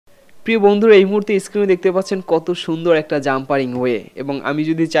প্রিয় বন্ধুরা, এই মুহূর্তে স্ক্রিনে দেখতে পাচ্ছেন কত সুন্দর একটা জাম্পারিং ওয়ে, এবং আমি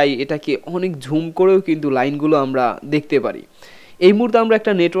যদি চাই এটাকে অনেক জুম করেও কিন্তু লাইনগুলো আমরা দেখতে পারি। এই মুহূর্তে আমরা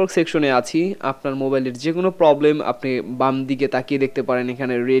একটা নেটওয়ার্ক সেকশনে আছি। আপনার মোবাইলের যে কোনো প্রবলেম আপনি বাম দিকে তাকিয়ে দেখতে পারেন।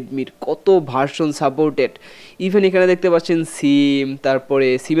 এখানে রেডমির কত ভার্সন সাপোর্টেড, ইভেন এখানে দেখতে পাচ্ছেন সিম। তারপরে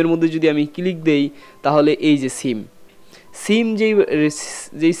সিমের মধ্যে যদি আমি ক্লিক দেই তাহলে এই যে সিম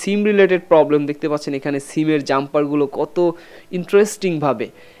যেই সিম রিলেটেড প্রবলেম দেখতে পাচ্ছেন, এখানে সিমের জাম্পারগুলো কত ইন্টারেস্টিংভাবে।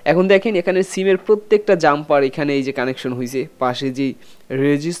 এখন দেখেন এখানে সিমের প্রত্যেকটা জাম্পার এখানে এই যে কানেকশন হয়েছে, পাশে যেই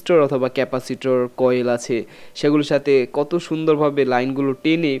রেজিস্টার অথবা ক্যাপাসিটর কয়েল আছে সেগুলোর সাথে কত সুন্দরভাবে লাইনগুলো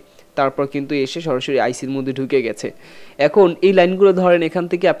টেনে তারপর কিন্তু এসে সরাসরি আইসির মধ্যে ঢুকে গেছে। এখন এই লাইনগুলো ধরেন এখান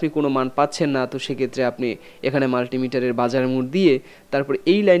থেকে আপনি কোনো মান পাচ্ছেন না, তো সেক্ষেত্রে আপনি এখানে মাল্টিমিটারের বাজার মোড দিয়ে তারপর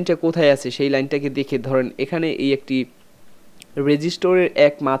এই লাইনটা কোথায় আছে সেই লাইনটাকে দেখে, ধরেন এখানে এই একটি রেজিস্টরের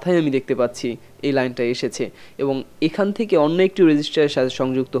এক মাথায় আমি দেখতে পাচ্ছি এই লাইনটা এসেছে এবং এখান থেকে অন্য একটি রেজিস্টারের সাথে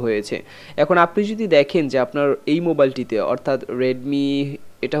সংযুক্ত হয়েছে। এখন আপনি যদি দেখেন যে আপনার এই মোবাইলটিতে, অর্থাৎ রেডমি,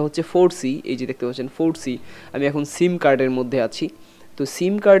 এটা হচ্ছে 4C, এই যে দেখতে পাচ্ছেন 4C, আমি এখন সিম কার্ডের মধ্যে আছি। তো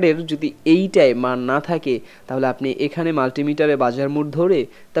সিম কার্ডের যদি এইটায় মান না থাকে তাহলে আপনি এখানে মাল্টিমিটারে বাজার মোড ধরে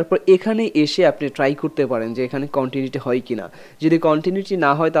তারপর এখানে এসে আপনি ট্রাই করতে পারেন যে এখানে কন্টিনিউটি হয় কি না। যদি কন্টিনিউটি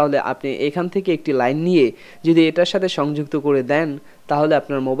না হয় তাহলে আপনি এখান থেকে একটি লাইন নিয়ে যদি এটার সাথে সংযুক্ত করে দেন তাহলে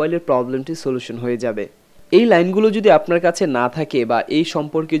আপনার মোবাইলের প্রবলেমটি সলিউশন হয়ে যাবে। এই লাইনগুলো যদি আপনার কাছে না থাকে বা এই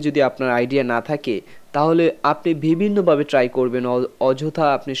সম্পর্কে যদি আপনার আইডিয়া না থাকে তাহলে আপনি বিভিন্নভাবে ট্রাই করবেন, অযথা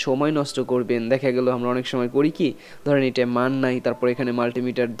আপনি সময় নষ্ট করবেন। দেখা গেল আমরা অনেক সময় করি কি, ধরেন এটা মান নাই, তারপর এখানে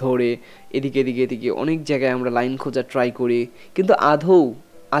মাল্টিমিটার ধরে এদিকে এদিকে এদিকে অনেক জায়গায় আমরা লাইন খোঁজার ট্রাই করি, কিন্তু আদৌ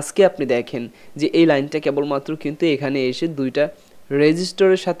আজকে আপনি দেখেন যে এই লাইনটা কেবলমাত্র কিন্তু এখানে এসে দুইটা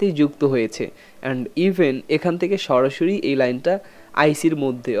রেজিস্টারের সাথেই যুক্ত হয়েছে, অ্যান্ড ইভেন এখান থেকে সরাসরি এই লাইনটা আইসির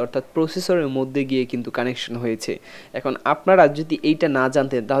মধ্যে অর্থাৎ প্রসেসরের মধ্যে গিয়ে কিন্তু কানেকশন হয়েছে। এখন আপনারা যদি এইটা না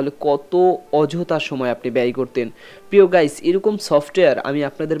জানতেন তাহলে কত অযথা সময় আপনি ব্যয় করতেন। প্রিয় গাইস, এরকম সফটওয়্যার আমি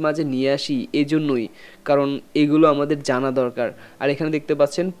আপনাদের মাঝে নিয়ে আসি এজন্যই, কারণ এগুলো আমাদের জানা দরকার। আর এখানে দেখতে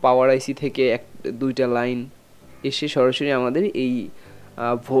পাচ্ছেন পাওয়ার আইসি থেকে দুইটা লাইন এসে সরাসরি আমাদের এই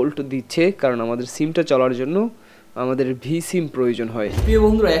ভোল্ট দিচ্ছে, কারণ আমাদের সিমটা চলার জন্য আমাদের ভি সিম প্রয়োজন হয়। প্রিয়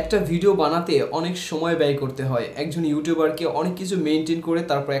বন্ধুরা, একটা ভিডিও বানাতে অনেক সময় ব্যয় করতে হয়। একজন ইউটিউবারকে অনেক কিছু মেনটেন করে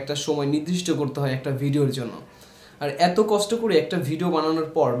তারপর একটা সময় নির্দিষ্ট করতে হয় একটা ভিডিওর জন্য। আর এত কষ্ট করে একটা ভিডিও বানানোর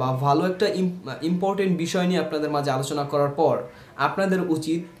পর বা ভালো একটা ইম্পর্টেন্ট বিষয় নিয়ে আপনাদের মাঝে আলোচনা করার পর আপনাদের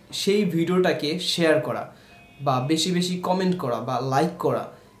উচিত সেই ভিডিওটাকে শেয়ার করা বা বেশি বেশি কমেন্ট করা বা লাইক করা।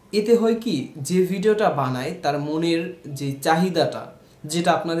 এতে হয় কি, যে ভিডিওটা বানায় তার মনের যে চাহিদাটা যেটা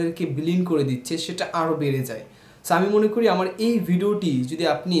আপনাদেরকে বিলীন করে দিচ্ছে সেটা আরও বেড়ে যায়। সো আমি মনে করি আমার এই ভিডিওটি যদি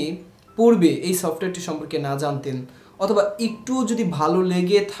আপনি পূর্বে এই সফটওয়্যারটি সম্পর্কে না জানতেন অথবা একটুও যদি ভালো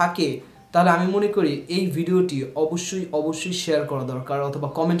লেগে থাকে তাহলে আমি মনে করি এই ভিডিওটি অবশ্যই অবশ্যই শেয়ার করা দরকার অথবা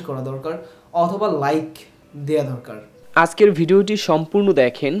কমেন্ট করা দরকার অথবা লাইক দেওয়া দরকার। আজকের ভিডিওটি সম্পূর্ণ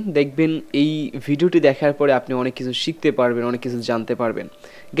দেখবেন এই ভিডিওটি দেখার পরে আপনি অনেক কিছু শিখতে পারবেন, অনেক কিছু জানতে পারবেন।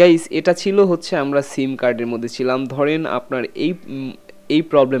 গাইস, এটা ছিল হচ্ছে আমরা সিম কার্ডের মধ্যে ছিলাম। ধরেন আপনার এই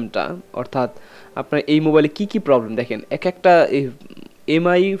প্রবলেমটা, অর্থাৎ আপনার এই মোবাইলে কি প্রবলেম দেখেন, একটা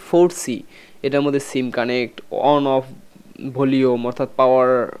MI 4C, এটার মধ্যে সিম কানেক্ট, অন অফ ভলিউম অর্থাৎ পাওয়ার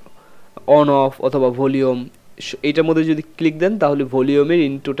অন অফ অথবা ভলিউম, এটার মধ্যে যদি ক্লিক দেন তাহলে ভলিউমের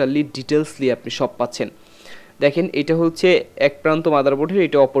ইন টোটালি ডিটেলসলি আপনি সব পাচ্ছেন। দেখেন এটা হচ্ছে এক প্রান্ত মাদারবোর্ডের,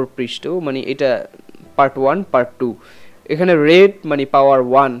 এটা অপর পৃষ্ঠ, মানে এটা পার্ট 1 পার্ট 2। এখানে রেড মানে পাওয়ার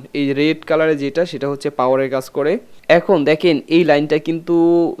 1, এই রেড কালারে যেটা সেটা হচ্ছে পাওয়ারের কাজ করে। এখন দেখেন এই লাইনটা কিন্তু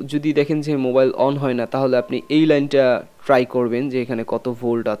যদি দেখেন যে মোবাইল অন হয় না তাহলে আপনি এই লাইনটা ট্রাই করবেন যে এখানে কত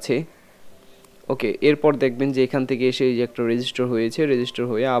ভোল্ট আছে। ওকে, এরপর দেখবেন যে এখান থেকে এসে এই যে একটা রেজিস্টার হয়েছে, রেজিস্টার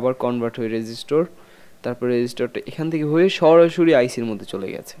হয়ে আবার কনভার্ট হয়ে রেজিস্টার, তারপর রেজিস্টারটা এখান থেকে হয়ে সরাসরি আইসির মধ্যে চলে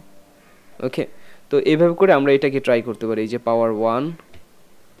গেছে। ওকে, তো এইভাবে করে আমরা এটাকে ট্রাই করতে পারি। এই যে পাওয়ার 1,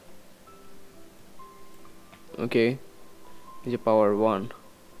 ওকে, এই যে পাওয়ার 1,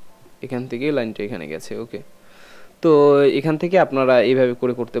 এখান থেকে লাইনটা এখানে গেছে। ওকে, তো এখান থেকে আপনারা এইভাবে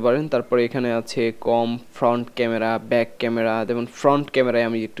করে করতে পারেন। তারপরে এখানে আছে কম, ফ্রন্ট ক্যামেরা, ব্যাক ক্যামেরা। যেমন ফ্রন্ট ক্যামেরায়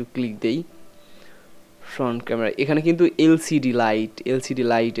আমি একটু ক্লিক দেই, ফ্রন্ট ক্যামেরা এখানে কিন্তু এলসিডি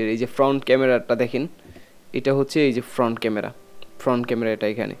লাইটের এই যে ফ্রন্ট ক্যামেরাটা দেখেন, এটা হচ্ছে এই যে ফ্রন্ট ক্যামেরা এটা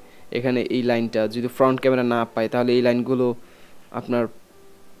এখানে এই লাইনটা যদি ফ্রন্ট ক্যামেরা না পায় তাহলে এই লাইনগুলো আপনার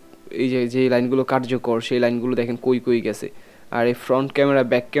এই যে লাইনগুলো কার্যকর সেই লাইনগুলো দেখেন কই গেছে। আর এই ফ্রন্ট ক্যামেরা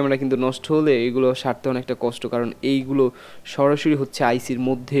ব্যাক ক্যামেরা কিন্তু নষ্ট হলে এগুলো সারতে অনেকটা কষ্ট, কারণ এইগুলো সরাসরি হচ্ছে আইসির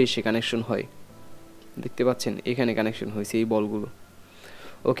মধ্যে এসে কানেকশন হয়। দেখতে পাচ্ছেন এখানে কানেকশন হয়েছে এই বলগুলো।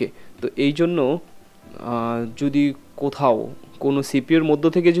 ওকে, তো এই জন্য যদি কোথাও কোনো সিপিইউর মধ্য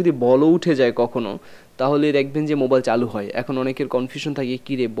থেকে যদি বলও উঠে যায় কখনো, তাহলে দেখবেন যে মোবাইল চালু হয়। এখন অনেকের কনফিউশন থাকে,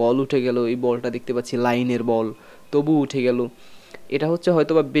 কী রে বল উঠে গেল, এই বলটা দেখতে পাচ্ছি লাইনের বল, তবু উঠে গেল। এটা হচ্ছে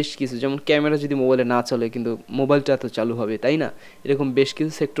হয়তো বা বেশ কিছু, যেমন ক্যামেরা যদি মোবাইলে না চলে কিন্তু মোবাইলটা তো চালু হবে, তাই না? এরকম বেশ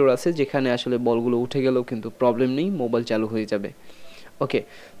কিছু সেক্টর আছে যেখানে আসলে বলগুলো উঠে গেলেও কিন্তু প্রবলেম নেই, মোবাইল চালু হয়ে যাবে। ওকে,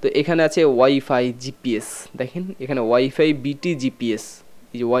 তো এখানে আছে ওয়াইফাই জিপিএস। দেখেন এখানে ওয়াইফাই বিটি জিপিএস,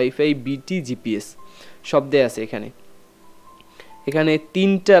 এই যে ওয়াইফাই বিটি জিপিএস সব দেয়া আছে এখানে। এখানে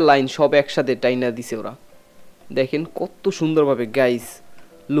 3টা লাইন সব একসাথে টাইনা দিছে ওরা, দেখেন কত সুন্দরভাবে। Guys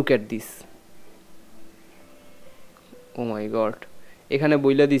look at this, O my god. এখানে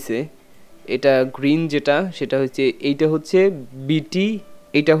বইলা দিছে এটা গ্রিন যেটা, সেটা হচ্ছে এইটা হচ্ছে বিটি,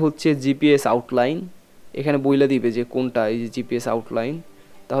 এটা হচ্ছে জিপিএস আউটলাইন। এখানে বইলা দিবে যে কোনটা, এই যে জিপিএস আউটলাইন।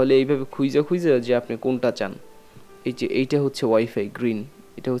 তাহলে এইভাবে খুঁজে খুঁজে যে আপনি কোনটা চান। এই যে এইটা হচ্ছে ওয়াইফাই গ্রিন,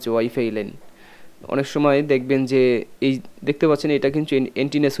 এটা হচ্ছে ওয়াইফাই লাইন। অনেক সময় দেখবেন যে এই দেখতে পাচ্ছেন এটা কিন্তু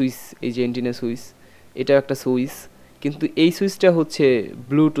এন্টিনা সুইচ, এই যে এন্টিনা সুইচ, এটা একটা সুইচ, কিন্তু এই সুইচটা হচ্ছে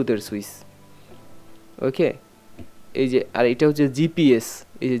ব্লুটুথের সুইচ। ওকে, এই যে আর এটা হচ্ছে জিপিএস,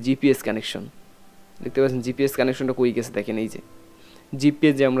 এই যে জিপিএস কানেকশন দেখতে পাচ্ছেন। জিপিএস কানেকশনটা কই গেছে দেখেন, এই যে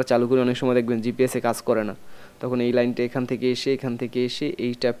জিপিএস যে আমরা চালু করি অনেক সময় দেখবেন জিপিএসে কাজ করে না, তখন এই লাইনটা এখান থেকে এসে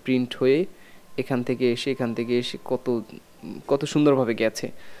এইটা প্রিন্ট হয়ে এখান থেকে এসে কত কত সুন্দরভাবে গেছে।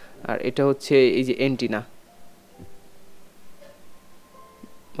 আর এটা হচ্ছে এই যে এন্টিনা।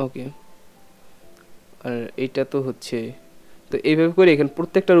 ওকে, আর এটা তো হচ্ছে, তো এইভাবে করে এখানে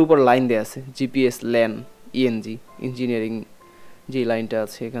প্রত্যেকটার উপর লাইন দেওয়া আছে, জিপিএস ল্যান ইএনজি ইঞ্জিনিয়ারিং যে লাইনটা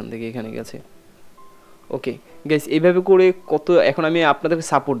আছে এখান থেকে এখানে গেছে। ওকে গাইস, এইভাবে করে কত, এখন আমি আপনাদেরকে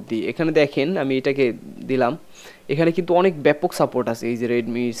সাপোর্ট দিই। এখানে দেখেন আমি এটাকে দিলাম, এখানে কিন্তু অনেক ব্যাপক সাপোর্ট আছে। এই যে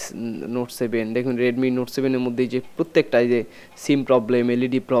রেডমি নোট 7, দেখুন রেডমি নোট 7-এর মধ্যে যে প্রত্যেকটা, এই যে সিম প্রবলেম,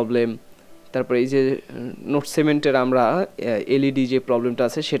 এলইডি প্রবলেম, তারপরে এই যে নোট 7-এর আমরা এলইডি যে প্রবলেমটা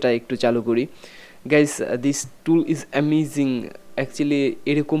আছে সেটা একটু চালু করি। Guys this tool is amazing, actually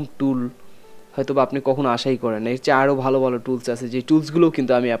এরকম টুল হয়তো বা আপনি কখনো আশাই করেন না। এর চেয়ে আরও ভালো ভালো টুলস আছে, যে টুলসগুলোও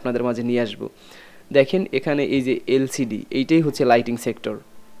কিন্তু আমি আপনাদের মাঝে নিয়ে আসবো। দেখেন এখানে এই যে এলসিডি, এইটাই হচ্ছে লাইটিং সেক্টর,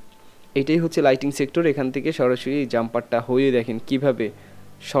 এখান থেকে সরাসরি এই জাম্পারটা হয়ে দেখেন কিভাবে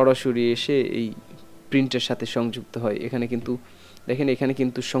সরাসরি এসে এই প্রিন্টের সাথে সংযুক্ত হয়। এখানে কিন্তু দেখেন, এখানে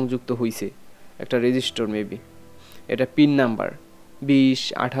কিন্তু সংযুক্ত হয়েছে একটা রেজিস্টার, মেবি এটা পিন নাম্বার 20,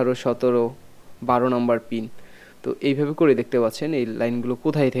 18, 17, 12 নাম্বার পিন। তো এইভাবে করে দেখতে পাচ্ছেন এই লাইনগুলো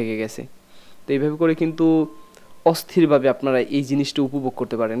কোথায় থেকে গেছে। তো এইভাবে করে কিন্তু অস্থিরভাবে আপনারা এই জিনিসটা উপভোগ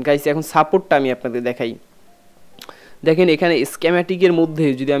করতে পারেন। গাইস এখন সাপোর্টটা আমি আপনাদের দেখাই। দেখেন এখানে স্কেম্যাটিকের মধ্যে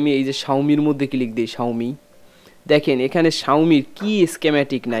যদি আমি এই যে শাওমির মধ্যে ক্লিক দিই, শাওমি, দেখেন এখানে শাওমির কি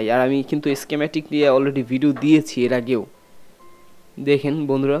স্কেম্যাটিক নাই। আর আমি কিন্তু স্কেম্যাটিক নিয়ে অলরেডি ভিডিও দিয়েছি এর আগেও। দেখেন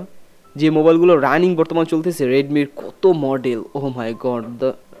বন্ধুরা, যে মোবাইলগুলো রানিং বর্তমান চলতেছে, রেডমির কত model, O my god, the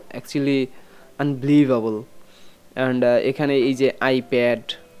actually unbelievable. And এখানে এই যে আইপ্যাড,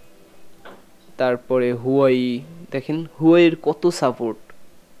 তারপরে হুয়াই, দেখেন হুয়াইয়ের কত সাপোর্ট,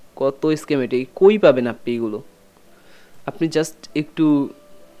 কত স্কেমেটিক, কই পাবেন আপনি এগুলো? আপনি জাস্ট একটু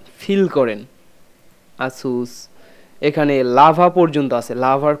ফিল করেন। আসুস, এখানে লাভা পর্যন্ত আছে,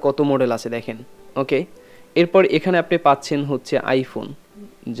 লাভার কত মডেল আছে দেখেন। ওকে, এরপর এখানে আপনি পাচ্ছেন হচ্ছে আইফোন,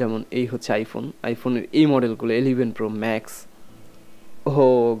 যেমন এই হচ্ছে আইফোনের এই মডেলগুলো 11 Pro Max। ও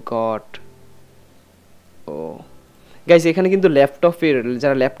গড, ও গাইস এখানে কিন্তু ল্যাপটপের,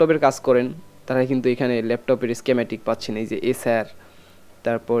 যারা ল্যাপটপের কাজ করেন তারা কিন্তু এখানে ল্যাপটপের স্কেম্যাটিক পাচ্ছেন। এই যে এসআর,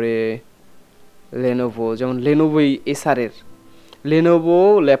 তারপরে লেনোভো, যেমন লেনোভো এসআরের, লেনোভো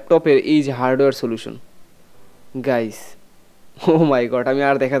ল্যাপটপের এই যে হার্ডওয়্যার সলিউশন। গাইস ও মাই গড, আমি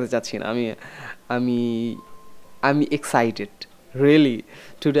আর দেখাতে চাচ্ছি না। আমি আমি excited, really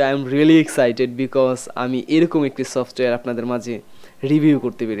today I am really excited, because আমি এরকম একটি সফটওয়্যার আপনাদের মাঝে রিভিউ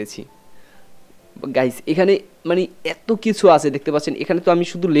করতে পেরেছি। গাইস এখানে মানে এত কিছু আছে দেখতে পাচ্ছেন। এখানে তো আমি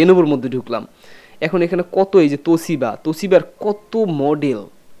শুধু লেনোভোর মধ্যে ঢুকলাম, এখন এখানে কত, এই যে তোশিবার কত মডেল।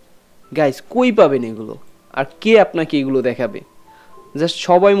 গাইস কই পাবেন এগুলো? আর কে আপনাকে এগুলো দেখাবে? জাস্ট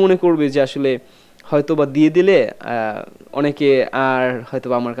সবাই মনে করবে যে আসলে হয়তো বা দিয়ে দিলে অনেকে আর হয়তো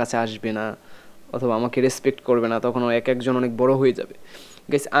বা আমার কাছে আসবে না, অথবা আমাকে রেসপেক্ট করবে না, তখন এক একজন অনেক বড় হয়ে যাবে।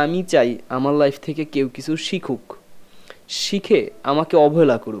 গাইস আমি চাই আমার লাইফ থেকে কেউ কিছু শিখুক, শিখে আমাকে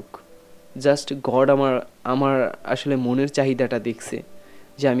অবহেলা করুক। জাস্ট গড আমার আসলে মনের চাহিদাটা দেখছে,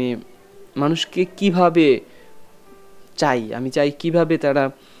 যে আমি মানুষকে কিভাবে চাই, আমি চাই কিভাবে তারা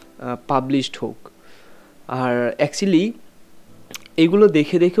পাবলিশড হোক। আর অ্যাকচুয়ালি এগুলো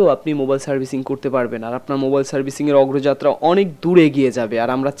দেখে দেখেও আপনি মোবাইল সার্ভিসিং করতে পারবেন, আর আপনার মোবাইল সার্ভিসিংয়ের অগ্রযাত্রা অনেক দূর এগিয়ে যাবে। আর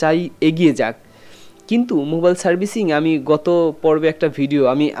আমরা চাই এগিয়ে যাক, কিন্তু মোবাইল সার্ভিসিং, আমি গত পর্বে একটা ভিডিও,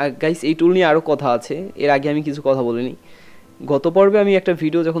 আমি গাইস এই টুল নিয়ে আরও কথা আছে, এর আগে আমি কিছু কথা বলিনি। গত পর্বে আমি একটা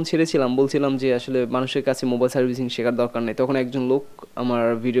ভিডিও যখন ছেড়েছিলাম বলছিলাম যে আসলে মানুষের কাছে মোবাইল সার্ভিসিং শেখার দরকার নেই, তখন একজন লোক আমার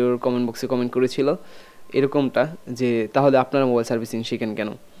ভিডিওর কমেন্ট বক্সে কমেন্ট করেছিল এরকমটা যে তাহলে আপনারা মোবাইল সার্ভিসিং শিখেন কেন।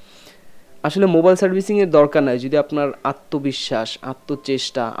 আসলে মোবাইল সার্ভিসিংয়ের দরকার নাই, যদি আপনার আত্মবিশ্বাস,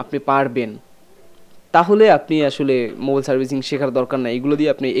 আত্মচেষ্টা, আপনি পারবেন, তাহলে আপনি আসলে মোবাইল সার্ভিসিং শেখার দরকার নাই, এগুলো দিয়ে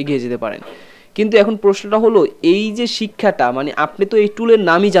আপনি এগিয়ে যেতে পারেন। কিন্তু এখন প্রশ্নটা হলো, এই যে শিক্ষাটা, মানে আপনি তো এই টুলের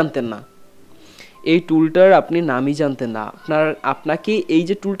নামই জানতেন না, এই টুলটার আপনি নামই জানতেন না, আপনাকে এই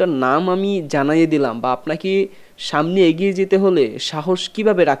যে টুলটার নাম আমি জানাইয়ে দিলাম, বা আপনাকে সামনে এগিয়ে যেতে হলে সাহস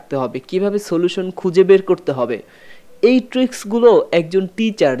কিভাবে রাখতে হবে, কিভাবে সলিউশন খুঁজে বের করতে হবে, এই ট্রিক্সগুলো একজন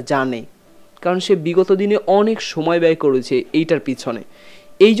টিচার জানে, কারণ সে বিগত দিনে অনেক সময় ব্যয় করেছে এইটার পিছনে।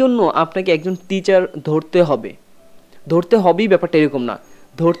 এই জন্য আপনাকে একজন টিচার ধরতে হবেই, ব্যাপারটা এরকম না,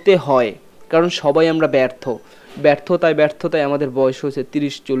 ধরতে হয়, কারণ সবাই আমরা ব্যর্থতায় আমাদের বয়স হয়েছে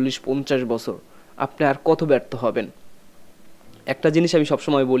 30, 40, 50 বছর। আপনি আর কত ব্যর্থ হবেন? একটা জিনিস আমি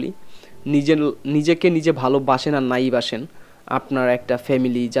সবসময় বলি, নিজেকে নিজে ভালোবাসেন আর নাই বাসেন, আপনার একটা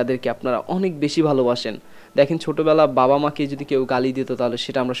ফ্যামিলি যাদেরকে আপনারা অনেক বেশি ভালোবাসেন। দেখেন, ছোটোবেলা বাবা মাকে যদি কেউ গালি দিত তাহলে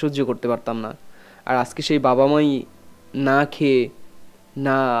সেটা আমরা সহ্য করতে পারতাম না, আর আজকে সেই বাবা মাই না খেয়ে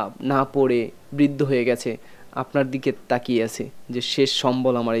না পড়ে বৃদ্ধ হয়ে গেছে, আপনার দিকে তাকিয়ে আছে যে শেষ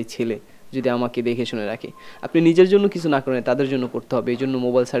সম্বল আমার এই ছেলে, যদি আমাকে দেখে শুনে রাখে। আপনি নিজের জন্য কিছু না করেন, তাদের জন্য করতে হবে। এই জন্য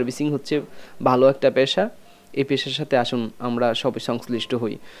মোবাইল সার্ভিসিং হচ্ছে ভালো একটা পেশা। এই পেশার সাথে আসুন আমরা সবাই সংশ্লিষ্ট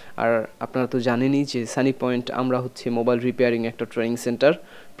হই। আর আপনারা তো জানেনই যে সানি পয়েন্ট আমরা হচ্ছে মোবাইল রিপেয়ারিং একটা ট্রেনিং সেন্টার,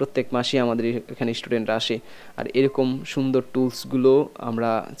 প্রত্যেক মাসে আমাদের এখানে স্টুডেন্টরা আসে, আর এরকম সুন্দর টুলসগুলো আমরা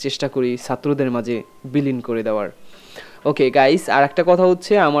চেষ্টা করি ছাত্রদের মাঝে বিলীন করে দেওয়ার। ওকে গাইস, আর একটা কথা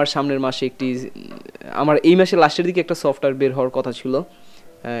হচ্ছে, আমার সামনের মাসে আমার এই মাসের লাস্টের দিকে একটা সফটওয়্যার বের হওয়ার কথা ছিল।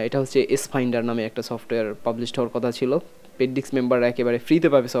 এটা হচ্ছে এস ফাইন্ডার নামে একটা সফটওয়্যার পাবলিশ হওয়ার কথা ছিল। পেডডিক্স মেম্বাররা একেবারে ফ্রিতে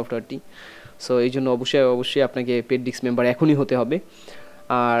পাবে সফটওয়্যারটি। সো এই জন্য অবশ্যই আপনাকে পেডডিক্স মেম্বার এখনই হতে হবে।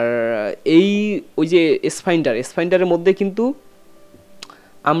 আর ওই যে এস ফাইন্ডারের মধ্যে কিন্তু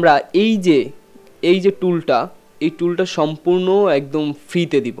আমরা এই যে টুলটা সম্পূর্ণ একদম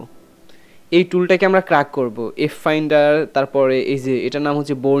ফ্রিতে দিব। এই টুলটাকে আমরা ক্র্যাক করব, এফ ফাইন্ডার, তারপরে এই যে এটার নাম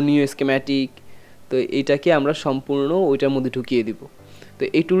হচ্ছে বর্নিও স্কেম্যাটিক। তো এইটাকে আমরা সম্পূর্ণ ওইটার মধ্যে ঢুকিয়ে দিব। তো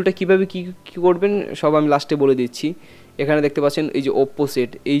এই টুলটা কীভাবে কী করবেন সব আমি লাস্টে বলে দিচ্ছি। এখানে দেখতে পাচ্ছেন এই যে ওপ্পো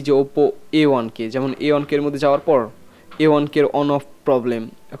সেট, এই যে ওপ্পো A1K, যেমন A1K এর মধ্যে যাওয়ার পর A1K এর অন অফ প্রবলেম,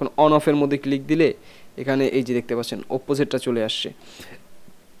 এখন অন অফের মধ্যে ক্লিক দিলে এখানে এই যে দেখতে পাচ্ছেন ওপ্পো সেটটা চলে আসছে।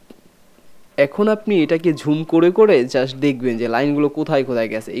 এখন আপনি এটাকে ঝুম করে করে জাস্ট দেখবেন যে লাইনগুলো কোথায়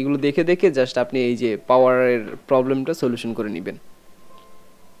গেছে, এইগুলো দেখে জাস্ট আপনি এই যে পাওয়ারের প্রবলেমটা সলিউশন করে নেবেন।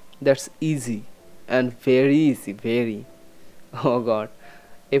 That's easy and very easy, very, O god.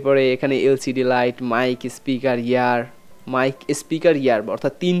 এরপরে এখানে এলসিডি লাইট, মাইক স্পিকার ইয়ার,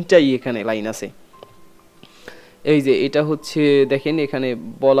 অর্থাৎ 3টাই এখানে লাইন আছে। এই যে এটা হচ্ছে দেখেন এখানে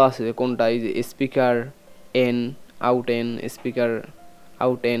বলা আছে কোনটা, এই যে speaker N out N, speaker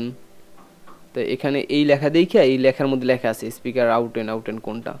out N. তো এখানে এই লেখা দেখে এই লেখার মধ্যে লেখা আছে স্পিকার আউট এন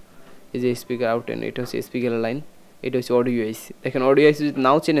কোনটা। এই যে স্পিকার আউট এন, এটা হচ্ছে স্পিকারের লাইন, এটা হচ্ছে অডিও আইসি। দেখেন অডিও আইসি যদি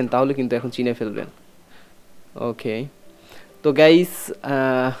নাও চেনেন তাহলে কিন্তু এখন চিনে ফেলবেন। ওকে, তো গাইস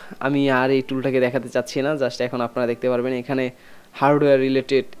আমি আর এই টুলটাকে দেখাতে চাচ্ছি না, জাস্ট এখন আপনারা দেখতে পারবেন এখানে হার্ডওয়্যার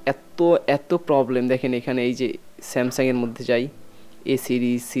রিলেটেড এত প্রবলেম। দেখেন এখানে এই যে স্যামসাংয়ের মধ্যে যাই, এ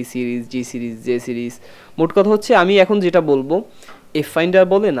সিরিজ, সি সিরিজ, জি সিরিজ, জে সিরিজ। মোট কথা হচ্ছে আমি এখন যেটা বলবো, এফ ফাইন্ডার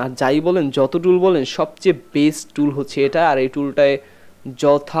বলেন আর যাই বলেন, যত টুল বলেন, সবচেয়ে বেস্ট টুল হচ্ছে এটা। আর এই টুলটায়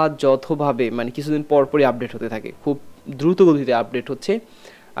যথাযথভাবে মানে কিছুদিন পরপরই আপডেট হতে থাকে, খুব দ্রুত গতিতে আপডেট হচ্ছে।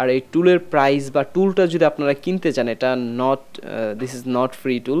 আর এই টুলের প্রাইস বা টুলটা যদি আপনারা কিনতে চান, এটা this is not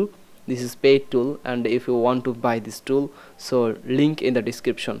free tool, this is paid tool, and if you want to by this tool, so link in the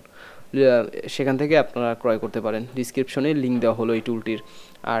description, সেখান থেকে আপনারা ক্রয় করতে পারেন। ডিসক্রিপশনে লিঙ্ক দেওয়া হলো এই টুলটির।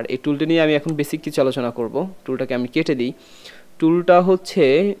 আর এই টুলটি নিয়ে আমি এখন বেসিক কিছু আলোচনা করব। টুলটাকে আমি কেটে দিই। টুলটা হচ্ছে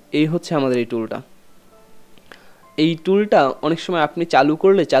আমাদের এই টুলটা অনেক সময় আপনি চালু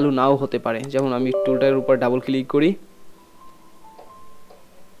করলে চালু নাও হতে পারে। যেমন আমি টুলটার উপর ডাবল ক্লিক করি,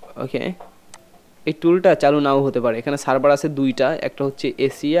 ওকে, এই টুলটা চালু নাও হতে পারে। এখানে সার্ভার আছে 2টা, একটা হচ্ছে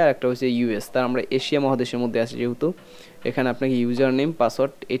এশিয়া আর একটা হচ্ছে ইউএস। তার আমরা এশিয়া মহাদেশের মধ্যে আছি যেহেতু, এখানে আপনাকে ইউজার নেম,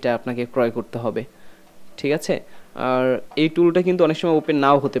 পাসওয়ার্ড এটা আপনাকে ক্রয় করতে হবে, ঠিক আছে। আর এই টুলটা কিন্তু অনেক সময় ওপেন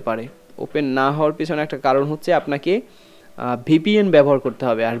নাও হতে পারে। ওপেন না হওয়ার পিছনে একটা কারণ হচ্ছে আপনাকে ভিপিএন ব্যবহার করতে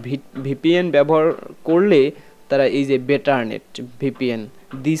হবে। আর ভিপিএন ব্যবহার করলে তারা এই যে বেটারনেট VPN,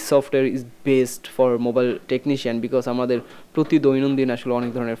 this software is best for mobile technician, because আমাদের প্রতি দৈনন্দিন আসলে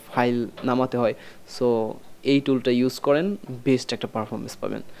অনেক ধরনের ফাইল নামাতে হয়। সো এই টুলটা ইউজ করেন, বেস্ট একটা পারফরমেন্স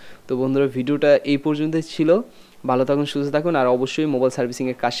পাবেন। তো বন্ধুরা ভিডিওটা এই পর্যন্তই ছিল। ভালো থাকুন, সুস্থ থাকুন, আর অবশ্যই মোবাইল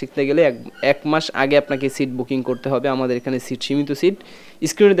সার্ভিসিংয়ের কাজ শিখতে গেলে এক মাস আগে আপনাকে সিট বুকিং করতে হবে। আমাদের এখানে সিট সীমিত সিট,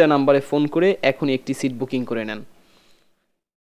 স্ক্রিনে দেওয়া নাম্বারে ফোন করে এখনই একটি সিট বুকিং করে নেন।